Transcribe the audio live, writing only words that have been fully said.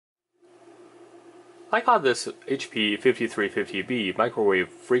I got this HP 5350B microwave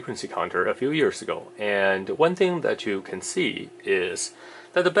frequency counter a few years ago, and one thing that you can see is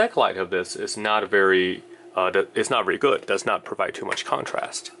that the backlight of this is not very good, does not provide too much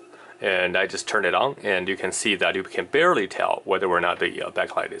contrast. And I just turned it on, and you can see that you can barely tell whether or not the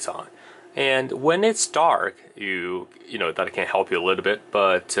backlight is on. And when it's dark, you know that can help you a little bit,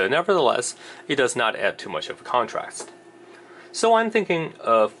 but nevertheless, it does not add too much of a contrast. So I'm thinking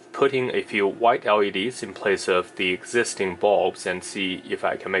of putting a few white LEDs in place of the existing bulbs and see if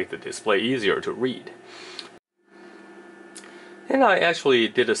I can make the display easier to read. And I actually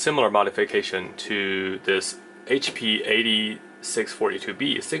did a similar modification to this HP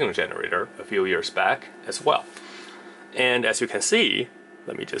 8642B signal generator a few years back as well. And as you can see,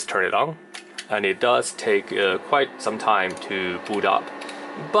 let me just turn it on, and it does take quite some time to boot up.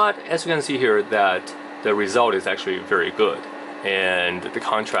 But as you can see here, that the result is actually very good. And the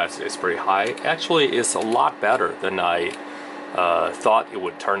contrast is pretty high. Actually, it's a lot better than I thought it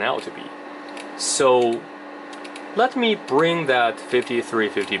would turn out to be. So let me bring that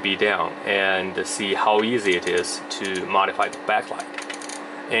 5350B down and see how easy it is to modify the backlight.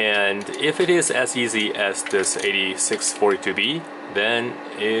 And if it is as easy as this 8642B, then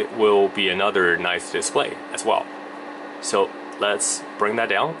it will be another nice display as well. So let's bring that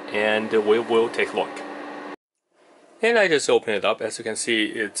down and we will take a look. And I just opened it up. As you can see,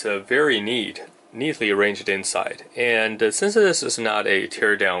 it's very neatly arranged inside. And since this is not a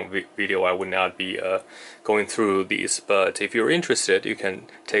teardown video, I would not be going through these. But if you're interested, you can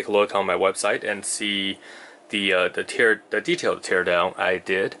take a look on my website and see the detailed teardown I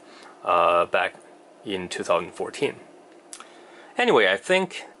did back in 2014. Anyway, I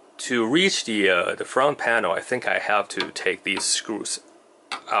think to reach the front panel, I think I have to take these screws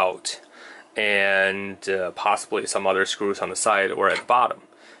out, and possibly some other screws on the side or at the bottom.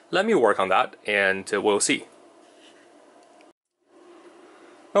 Let me work on that and we'll see.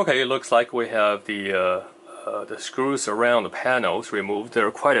 Okay, it looks like we have the screws around the panels removed. There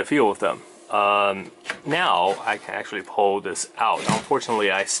are quite a few of them. Now I can actually pull this out.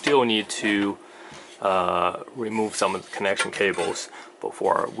 Unfortunately, I still need to remove some of the connection cables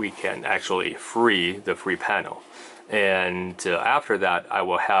before we can actually free the free panel. And after that, I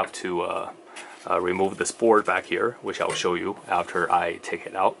will have to remove this board back here, which I'll show you after I take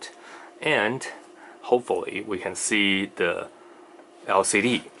it out. And hopefully we can see the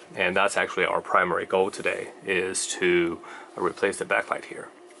LCD. And that's actually our primary goal today, is to replace the backlight here.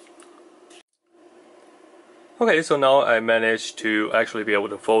 Okay, so now I managed to actually be able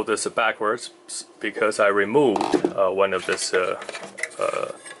to fold this backwards because I removed one of this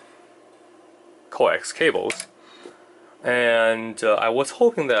coax cables. And I was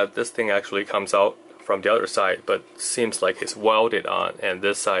hoping that this thing actually comes out from the other side, but seems like it's welded on, and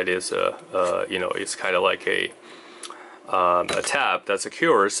this side is you know, it's kind of like a tab that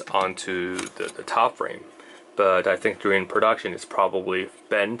secures onto the top frame. But I think during production it's probably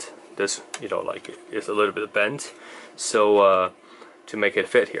bent. This, you know, like it's a little bit bent, so to make it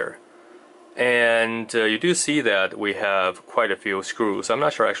fit here. And you do see that we have quite a few screws. I'm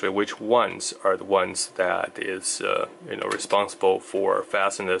not sure actually which ones are the ones that is you know, responsible for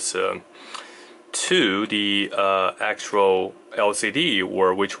fastening this to the actual LCD,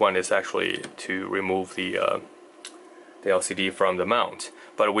 or which one is actually to remove the LCD from the mount.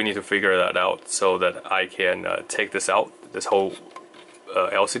 But we need to figure that out so that I can take this out, this whole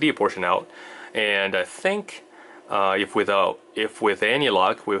LCD portion out. And I think if with any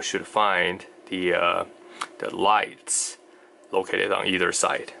luck, we should find the lights located on either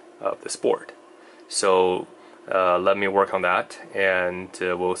side of this board. So let me work on that, and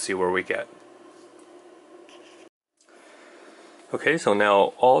we'll see where we get. Okay, so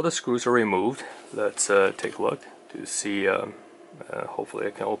now all the screws are removed. Let's take a look to see. Hopefully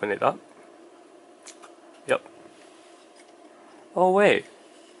I can open it up. Yep. Oh wait.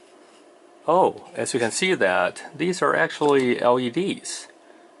 Oh, as you can see that these are actually LEDs.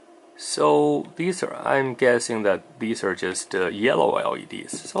 So these are, I'm guessing that these are just yellow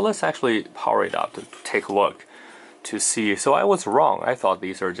LEDs. So let's actually power it up to take a look to see. So I was wrong. I thought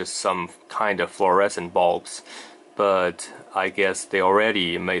these are just some kind of fluorescent bulbs, but I guess they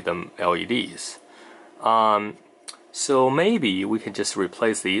already made them LEDs. So maybe we can just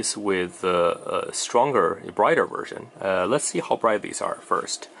replace these with a stronger, a brighter version. Let's see how bright these are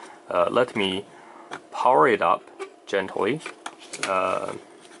first. Let me power it up gently.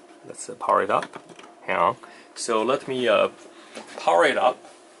 Let's power it up. Hang on. So let me power it up,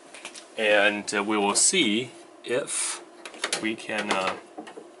 and we will see if we can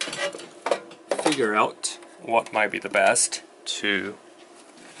figure out what might be the best to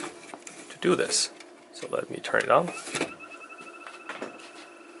do this. So let me turn it on.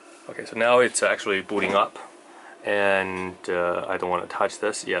 Okay, so now it's actually booting up, and I don't want to touch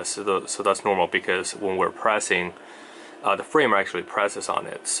this. Yes, so that's normal because when we're pressing, the frame actually presses on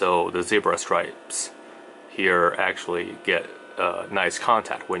it, so the zebra stripes here actually get nice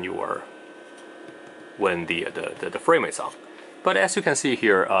contact when the frame is on. But as you can see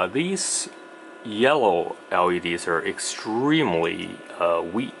here, these yellow LEDs are extremely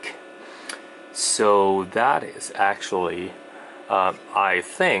weak. So that is actually, I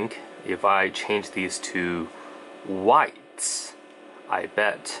think, if I change these to whites, I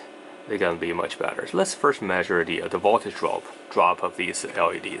bet they're gonna be much better. So let's first measure the voltage drop of these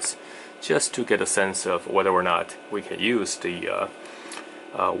LEDs, just to get a sense of whether or not we can use the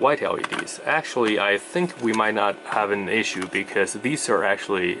white LEDs. Actually, I think we might not have an issue because these are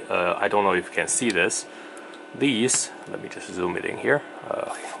actually, I don't know if you can see this. These, let me just zoom it in here.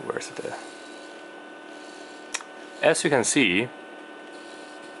 Where's the? As you can see,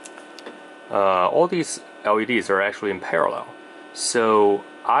 all these LEDs are actually in parallel. So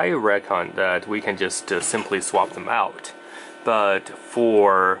I reckon that we can just simply swap them out. But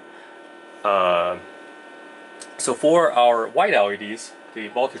for for our white LEDs, the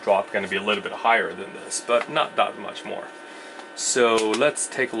voltage drop is going to be a little bit higher than this, but not that much more. So let's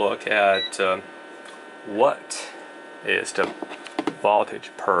take a look at what is the voltage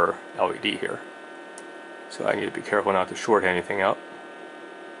per LED here. So I need to be careful not to short anything out.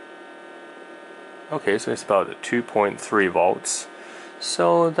 Okay, so it's about 2.3 volts.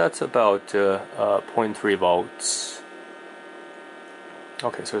 So that's about 0.3 volts.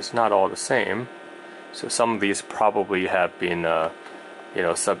 Okay, so it's not all the same. So some of these probably have been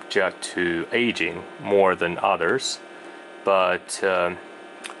subject to aging more than others, but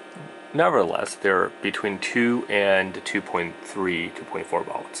nevertheless they're between 2 and 2.3, 2.4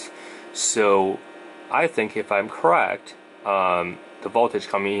 volts. So I think if I'm correct, the voltage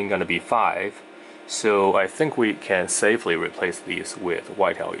coming in going to be 5. So I think we can safely replace these with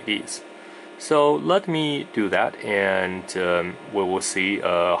white LEDs. So let me do that, and we will see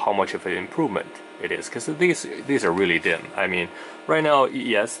how much of an improvement it is, because these are really dim. I mean, right now,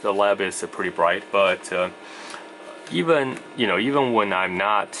 yes, the lab is pretty bright, but even when I'm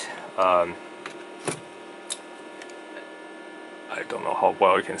not, I don't know how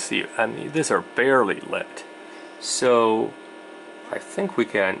well you can see. I mean, these are barely lit. So I think we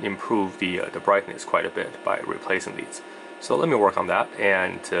can improve the brightness quite a bit by replacing these. So let me work on that,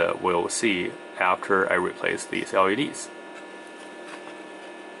 and we'll see after I replace these LEDs.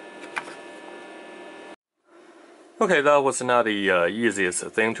 Okay, that was not the easiest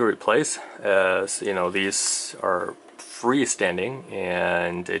thing to replace, as these are freestanding,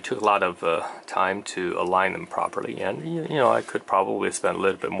 and it took a lot of time to align them properly. And I could probably spend a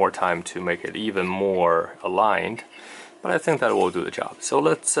little bit more time to make it even more aligned, but I think that will do the job. So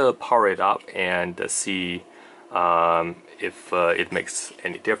let's power it up and see if it makes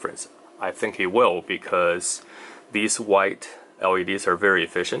any difference. I think it will, because these white LEDs are very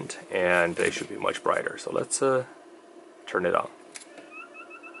efficient and they should be much brighter. So let's turn it on.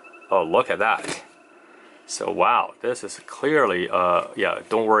 Oh, look at that. So wow, this is clearly, yeah,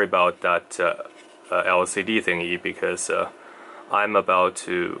 don't worry about that LCD thingy, because I'm about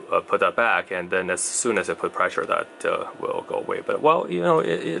to put that back, and then as soon as I put pressure, that will go away. But well,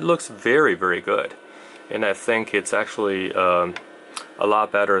 it looks very, very good. And I think it's actually a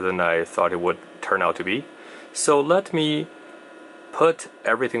lot better than I thought it would turn out to be. So let me put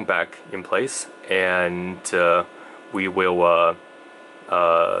everything back in place, and we will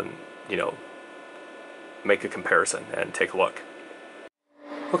make a comparison and take a look.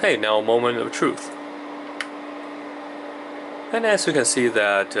 Okay, now a moment of truth. And as you can see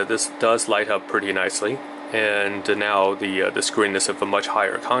that this does light up pretty nicely, and now the screen is of a much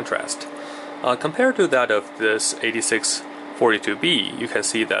higher contrast. Compared to that of this 8642B, you can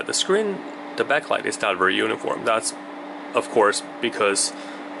see that the screen, the backlight is not very uniform. That's of course because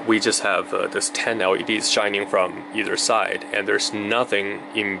we just have this 10 LEDs shining from either side, and there's nothing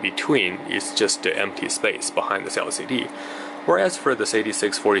in between. It's just the empty space behind this LCD. Whereas for this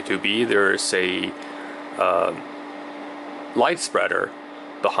 8642B, there's a light spreader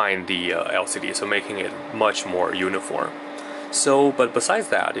behind the LCD, so making it much more uniform. So, but besides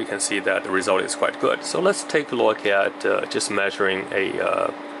that, you can see that the result is quite good. So let's take a look at just measuring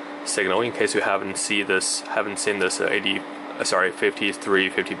a signal, in case you haven't seen this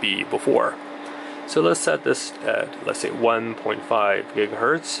 5350B before. So let's set this at, let's say, 1.5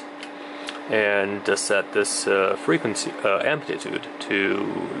 gigahertz, and set this frequency amplitude to,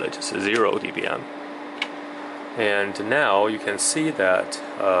 let's just say, 0 dBm. And now you can see that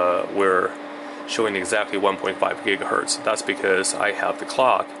we're showing exactly 1.5 gigahertz. That's because I have the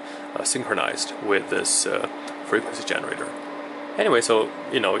clock synchronized with this frequency generator. Anyway, so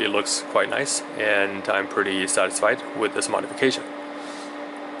it looks quite nice, and I'm pretty satisfied with this modification.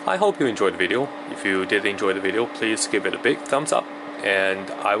 I hope you enjoyed the video. If you did enjoy the video, please give it a big thumbs up,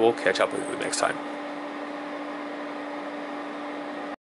 and I will catch up with you next time.